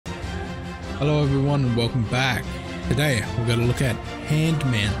Hello everyone and welcome back. Today we're going to look at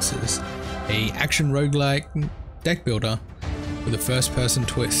Handmancers, a action roguelike deck builder with a first person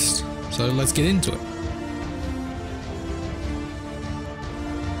twist. So let's get into it.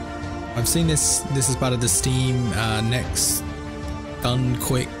 I've seen this is part of the Steam next Done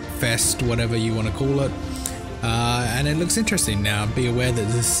Quick Fest, whatever you want to call it. And it looks interesting. Now be aware that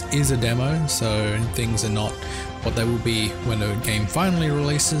this is a demo, so things are not what they will be when the game finally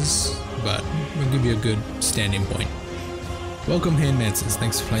releases, but we'll give you a good standing point. Welcome Handmancers,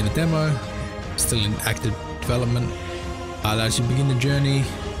 thanks for playing the demo. Still in active development. As you begin the journey,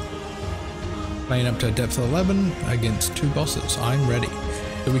 playing up to a depth of 11 against 2 bosses. I'm ready.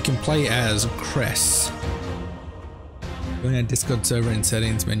 So we can play as Cress. Go in our Discord server and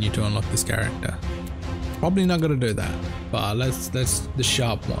settings menu to unlock this character. Probably not gonna do that, but let's the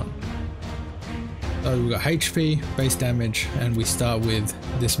sharp one. So we've got HP, base damage, and we start with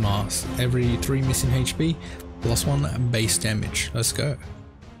this mask. Every 3 missing HP, plus 1 base damage. Let's go.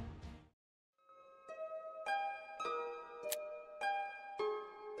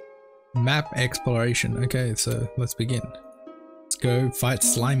 Map exploration. Okay, so let's begin. Let's go fight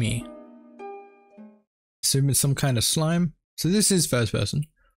Slimy. Assume it's some kind of slime. So this is first person.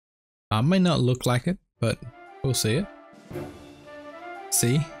 May not look like it, but we'll see it.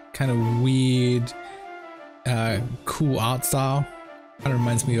 See? Kind of weird, cool art style. Kind of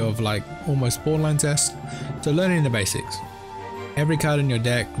reminds me of like almost Borderlands-esque. So learning the basics. Every card in your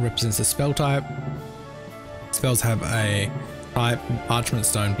deck represents a spell type. Spells have a type: Parchment,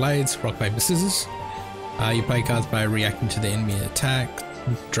 Stone, Blades, Rock, Paper, Scissors. You play cards by reacting to the enemy attack,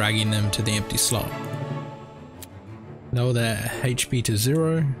 dragging them to the empty slot. Lower their HP to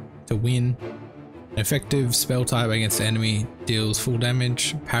 0 to win. An effective spell type against the enemy deals full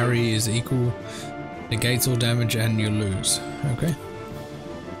damage, parry is equal, negates all damage, and you lose. Okay.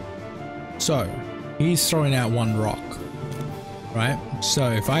 So, he's throwing out 1 rock, right?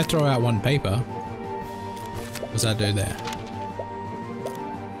 So if I throw out 1 paper, what does that do there?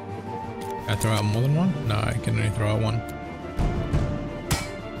 Can I throw out more than 1? No, I can only throw out 1.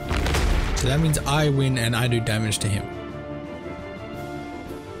 So that means I win and I do damage to him.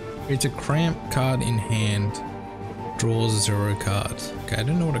 It's a cramp card in hand, draws 0 cards. Okay, I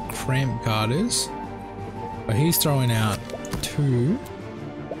don't know what a cramp card is, but he's throwing out 2,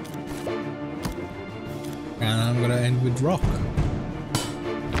 and I'm gonna end with rock.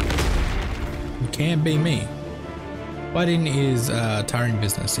 You can't be me. Fighting is tiring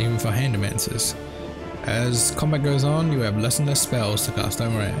business, even for Handmancers. As combat goes on, you have less and less spells to cast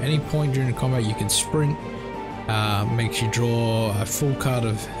over. At any point during the combat, you can sprint. Makes you draw a full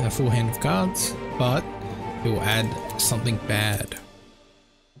hand of cards, but it will add something bad.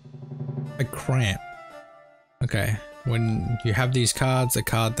 A cramp. Okay, when you have these cards, a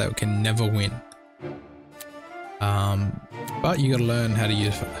card that can never win. But you gotta learn how to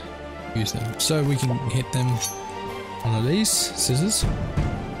use them. So we can hit them on one of these scissors.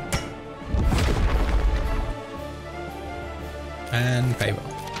 And paper.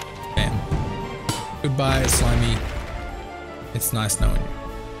 Bam. Goodbye, Slimy. It's nice knowing you.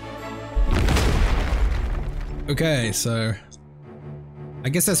 Okay, so I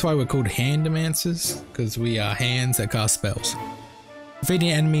guess that's why we're called Handmancers, because we are hands that cast spells.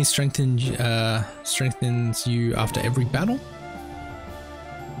 Defeating enemies strengthens you after every battle.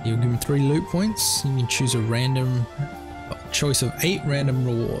 You'll give them 3 loot points. You can choose a choice of 8 random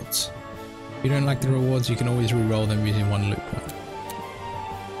rewards. If you don't like the rewards, you can always re-roll them using 1 loot point.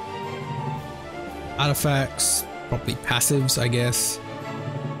 Artifacts, probably passives, I guess.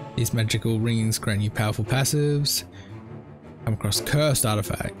 These magical rings grant you powerful passives. Come across cursed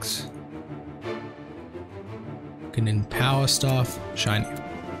artifacts. Can empower stuff, shiny.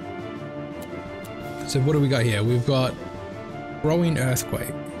 So what do we got here? We've got Growing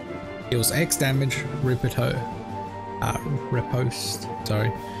Earthquake. Deals X damage, riposte,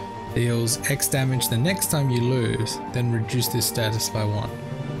 sorry. Deals X damage the next time you lose, then reduce this status by 1.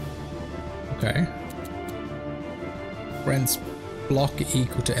 Okay. Grants block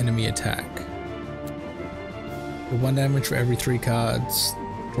equal to enemy attack. The 1 damage for every 3 cards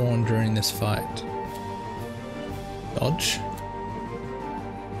drawn during this fight. Dodge.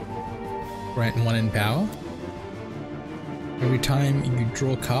 Grant 1 in power. Every time you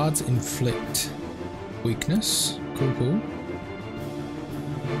draw cards, inflict weakness. Cool, cool.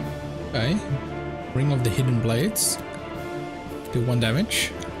 Okay. Ring of the Hidden Blades. Do 1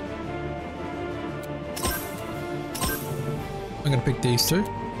 damage. I'm gonna pick these 2.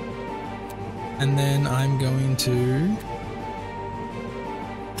 And then I'm going to...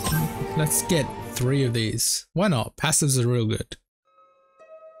 Let's get 3 of these. Why not? Passives are real good.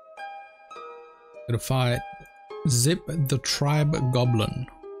 Gotta fight Zip the Tribe Goblin.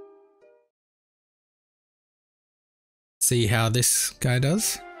 See how this guy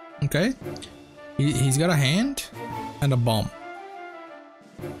does. Okay. He's got a hand and a bomb.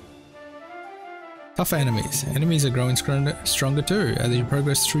 Tougher enemies. Enemies are growing stronger too. As you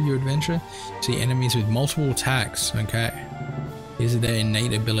progress through your adventure, you see enemies with multiple attacks. Okay. These are their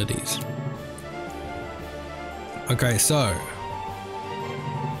innate abilities. Okay, so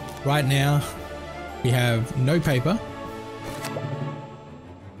right now we have no paper.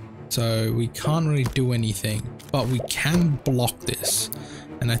 So we can't really do anything, but we can block this.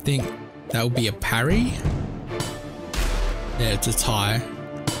 And I think that would be a parry. Yeah, it's a tie.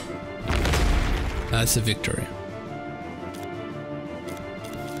 That's a victory.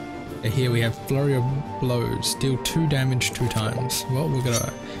 And here we have Flurry of Blows. Deal 2 damage 2 times. Well, we're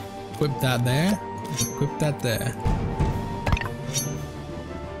gonna equip that there. Equip that there.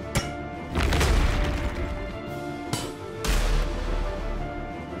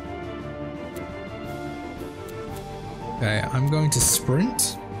 Okay, I'm going to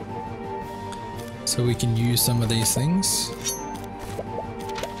sprint so we can use some of these things.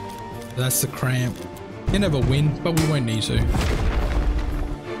 That's the cramp. You never win, but we won't need to.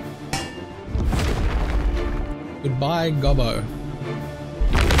 Goodbye, Gobbo.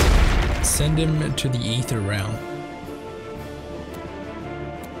 Send him to the ether realm.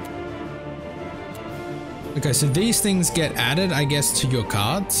 Okay, so these things get added, I guess, to your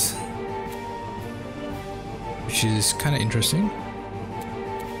cards, which is kind of interesting.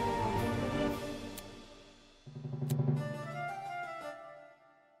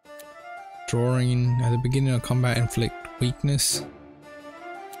 Drawing at the beginning of combat, inflict weakness.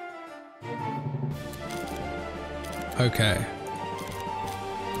 Okay.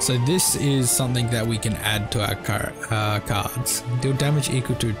 So this is something that we can add to our cards. Deal damage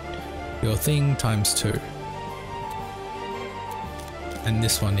equal to your thing times 2. And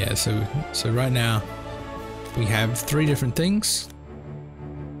this one, yeah. So right now we have 3 different things.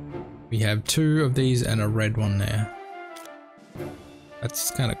 We have 2 of these and a red one there.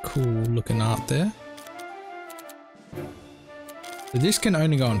 That's kind of cool looking art there. So this can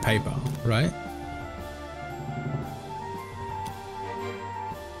only go on paper, right?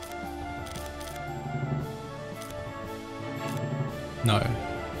 No.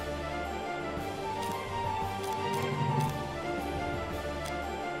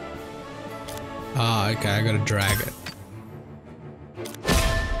 Ah, okay, I gotta drag it.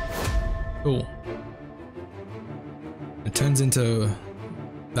 Cool. It turns into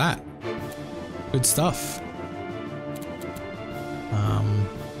that. Good stuff.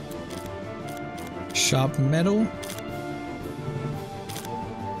 Sharp metal.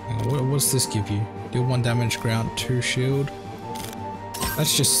 What's this give you? Deal 1 damage, ground 2 shield.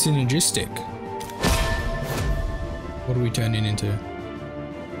 That's just synergistic. What are we turning into?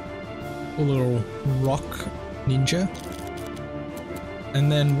 A little rock ninja.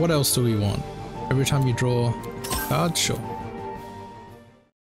 And then what else do we want? Every time you draw cards, sure.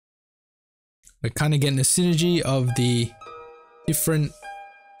 We're kind of getting a synergy of the different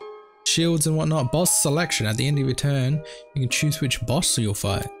shields and whatnot. Boss selection. At the end of your turn, you can choose which boss you'll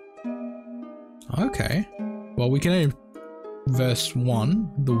fight. Okay. Well, we can only verse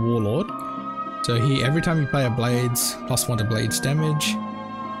 1, the Warlord. So here, every time you play a Blades, +1 to Blades damage.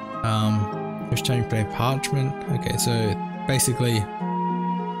 Each time you play Parchment. Okay, so basically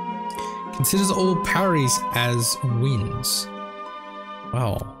considers all parries as wins.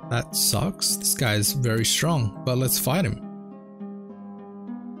 Wow, that sucks. This guy's very strong, but let's fight him.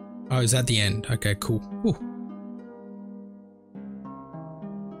 Oh, is that the end? Okay, cool. Ooh.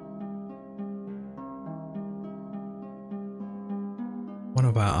 One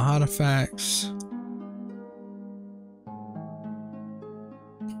of our artifacts.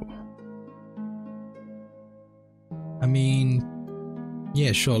 I mean,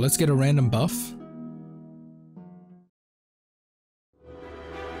 yeah, sure. Let's get a random buff.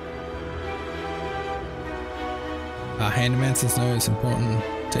 Handmancers know it's important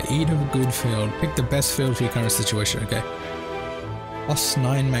to eat of a good field. Pick the best field for your current situation. Okay.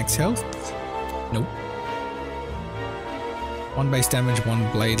 +9 max health. Nope. 1 base damage,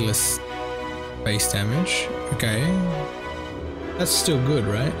 1 bladeless base damage. Okay. That's still good,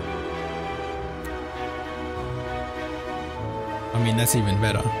 right? I mean, that's even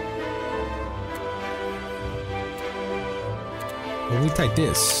better. Well, we take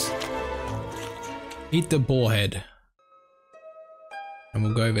this. Eat the boar head. And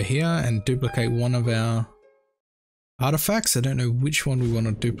we'll go over here and duplicate one of our artifacts. I don't know which one we want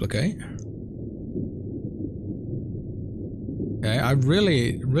to duplicate. Okay, I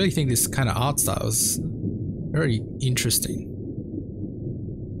really think this kind of art style is very interesting.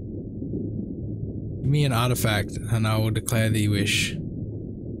 Give me an artifact and I will declare the wish.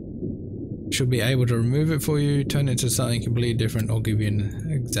 Should be able to remove it for you, turn it into something completely different, or give you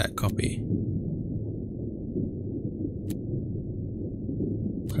an exact copy.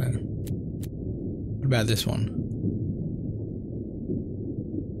 Okay. What about this one?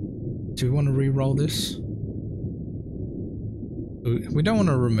 Do we want to re-roll this? We don't want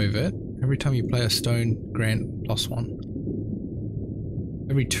to remove it. Every time you play a stone, grant +1.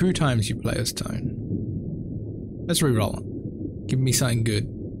 Every 2 times you play a stone. Let's re-roll it. Give me something good.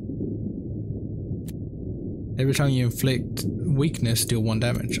 Every time you inflict weakness, deal 1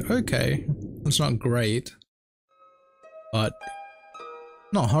 damage. Okay, that's not great, but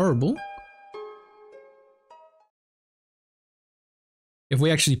not horrible. If we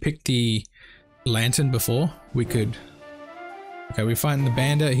actually picked the lantern before, we could... Okay, we find the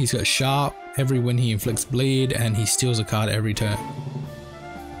bandit, he's got sharp, every when he inflicts bleed, and he steals a card every turn.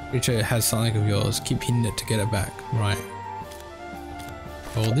 Creature has something of yours, keep hitting it to get it back. Right.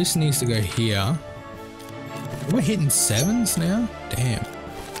 Well, this needs to go here. We're hitting 7s now? Damn.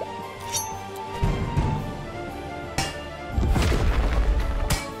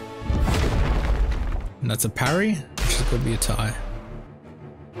 And that's a parry, which is going to be a tie.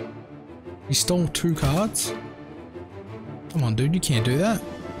 You stole 2 cards? Come on, dude, you can't do that.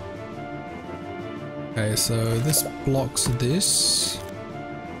 Okay, so this blocks this.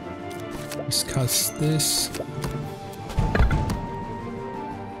 This cuts this.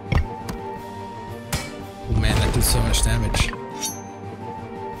 Oh man, that did so much damage.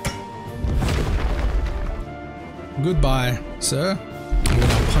 Goodbye, sir. I'm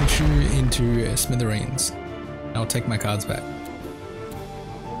gonna punch you into smithereens. I'll take my cards back.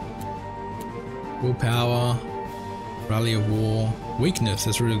 Willpower. Rally of War. Weakness,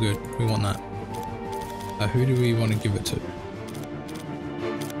 that's really good. We want that. Who do we want to give it to?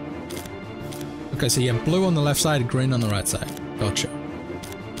 Okay, so you have blue on the left side, green on the right side. Gotcha.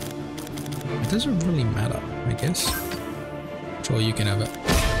 It doesn't really matter, I guess. Sure, you can have it.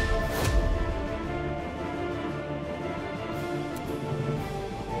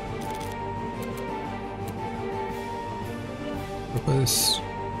 Propose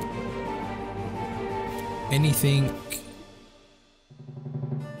anything.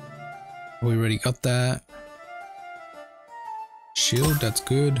 We already got that. Shield, that's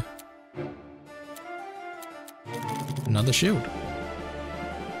good. Another shield.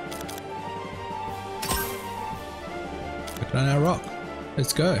 Look on our rock.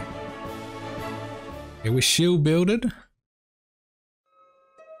 Let's go. Okay, we're shield builded.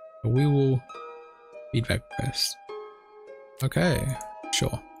 We will feedback press. Okay,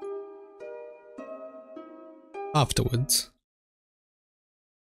 sure. Afterwards.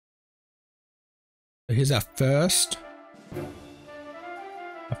 So here's our first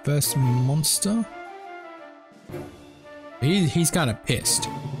monster. He's kind of pissed.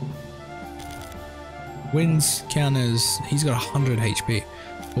 Wins counters. He's got 100 HP.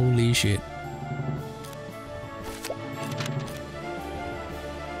 Holy shit.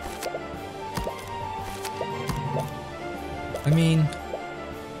 I mean,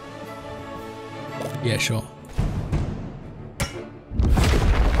 yeah, sure.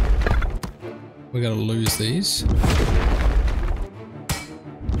 We gotta lose these.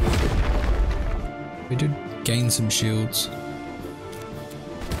 We did gain some shields.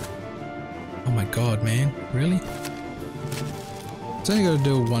 Oh my god, man. Really? It's only gotta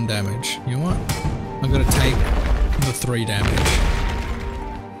do 1 damage. You know what? I'm gonna take the 3 damage.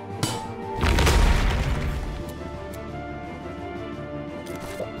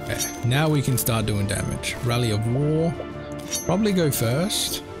 Okay, now we can start doing damage. Rally of War. Probably go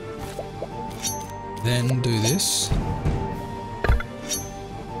first. Then do this.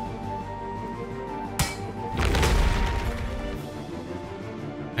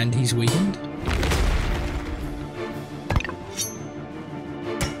 And he's weakened.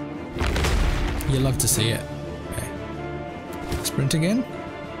 You love to see it. Okay. Sprint again.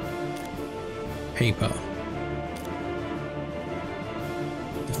 Paper.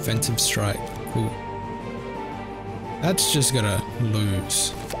 Defensive strike. Cool. That's just gonna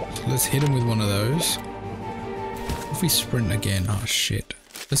lose. So let's hit him with one of those. If we sprint again, oh shit.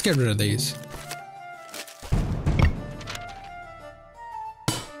 Let's get rid of these.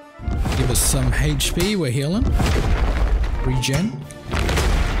 Give us some HP, we're healing. Regen.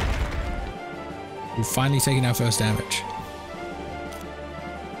 We've finally taken our first damage.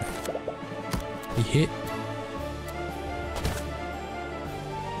 We hit.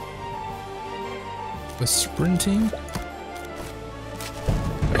 We're sprinting.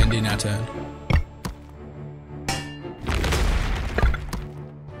 send in our turn.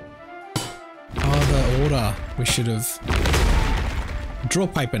 Oh, the order. We should have... Draw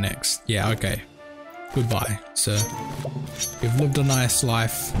paper next. Yeah, okay. Goodbye, sir. You've lived a nice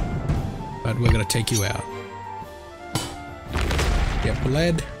life, but we're gonna take you out. Get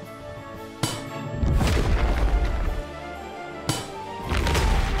bled.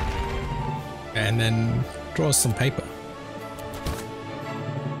 And then draw us some paper.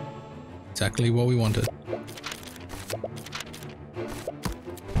 Exactly what we wanted.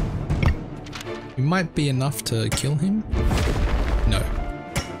 It might be enough to kill him. No.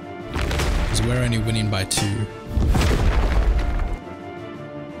 Because we're only winning by 2.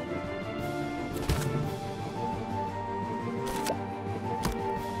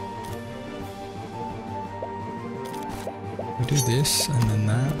 We do this and then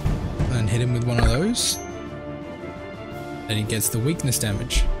that. And hit him with one of those. Then he gets the weakness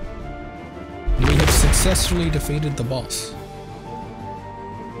damage. We have successfully defeated the boss.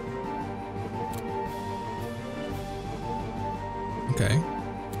 Okay.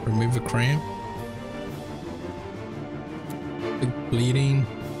 Remove a cramp. Big bleeding.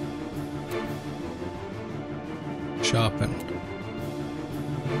 Sharpen.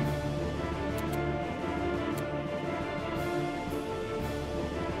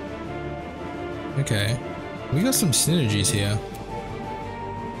 Okay. We got some synergies here.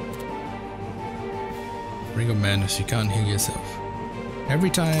 Ring of Madness, you can't heal yourself. Every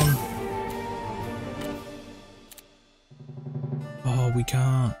time... Oh, we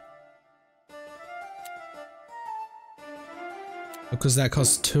can't. Because that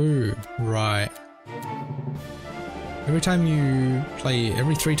costs 2. Right. Every 3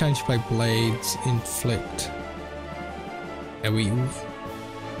 times you play Blades, inflict. Yeah,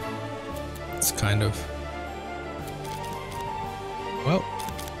 it's kind of... Well,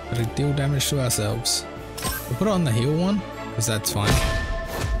 gotta deal damage to ourselves. We'll put it on the heal one, because that's fine.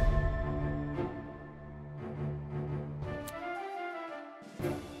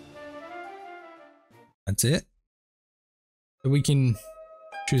 That's it. So we can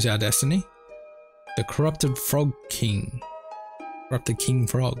choose our destiny. The Corrupted Frog King. Corrupted King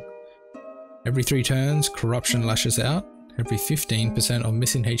Frog. Every 3 turns, corruption lashes out. Every 15% of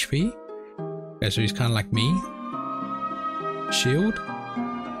missing HP. Okay, so he's kind of like me. Shield.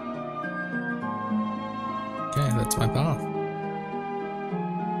 Okay, that's my path.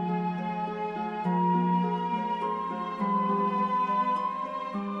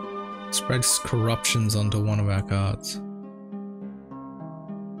 Spreads corruptions onto one of our cards.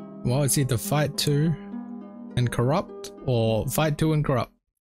 Well, it's either fight 2 and corrupt, or fight 2 and corrupt.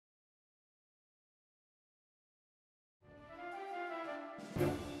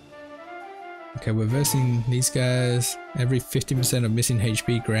 Okay, we're versing these guys. Every 50% of missing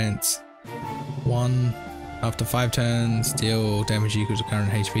HP grants 1 after 5 turns, deal damage equal to current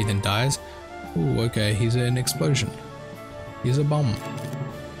HP, then dies. Ooh, okay, he's an explosion. He's a bomb.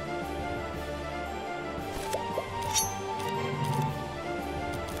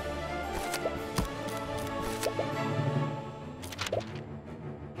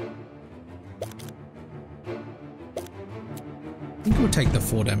 I think we'll take the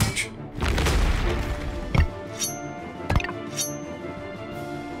 4 damage.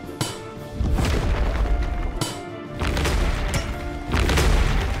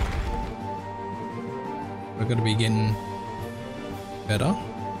 We're gonna be getting better.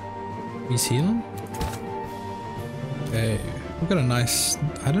 He's healing. Okay, we've got a nice...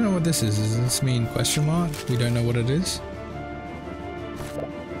 I don't know what this is. Does this mean question mark? We don't know what it is.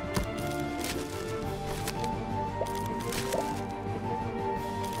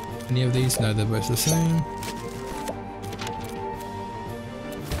 Any of these? No, they're both the same.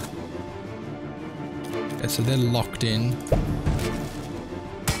 Okay, so they're locked in.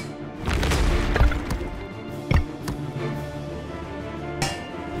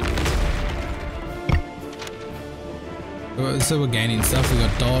 So we're gaining stuff. We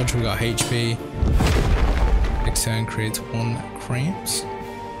got dodge, we got HP. Next turn creates 1 cramps.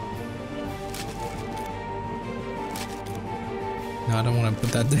 No, I don't want to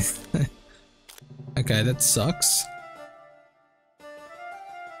put that there. Okay, that sucks.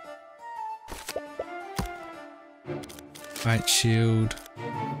 Right, shield.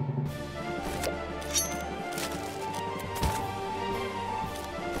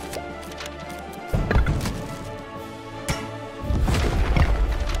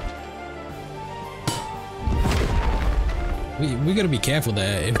 We gotta be careful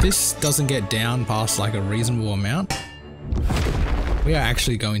there. If this doesn't get down past like a reasonable amount, we are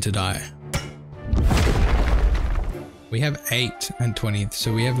actually going to die. We have 8 and 20,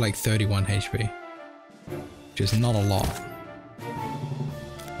 so we have like 31 HP, which is not a lot.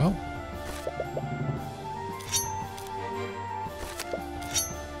 Well.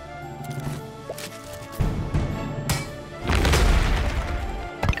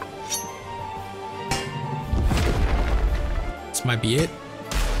 This might be it.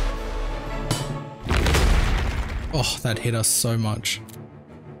 Oh, that hit us so much.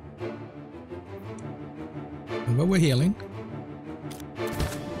 But we're healing.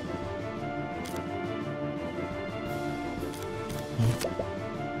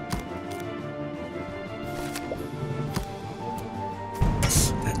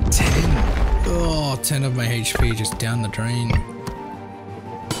 That 10. Oh, 10 of my HP just down the drain.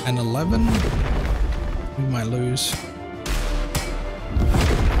 And 11? We might lose.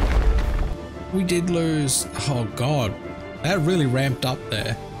 We did lose. Oh god. That really ramped up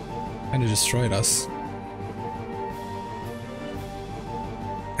there. Kind of destroyed us.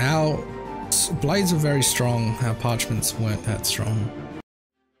 Our blades are very strong, our parchments weren't that strong.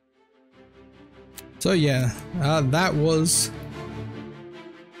 So yeah, that was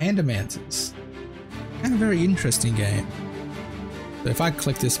Handmancers. And a very interesting game. So if I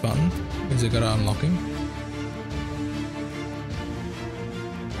click this button, is it got to unlock him?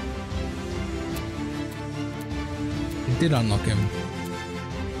 It did unlock him.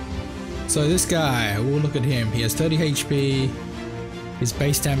 So this guy, we'll look at him. He has 30 HP. His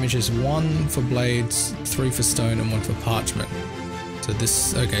base damage is 1 for blades, 3 for stone, and 1 for parchment. So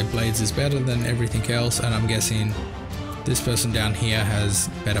this, okay, blades is better than everything else, and I'm guessing this person down here has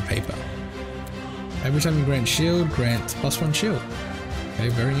better paper. Every time you grant shield, grant +1 shield. Okay,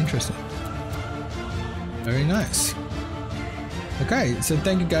 very interesting. Very nice. Okay, so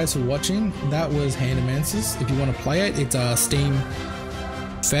thank you guys for watching. That was Handmancers. If you want to play it, it's a Steam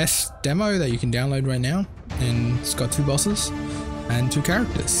Fest demo that you can download right now, and it's got 2 bosses and 2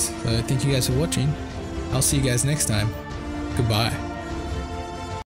 characters. So thank you guys for watching. I'll see you guys next time. Goodbye.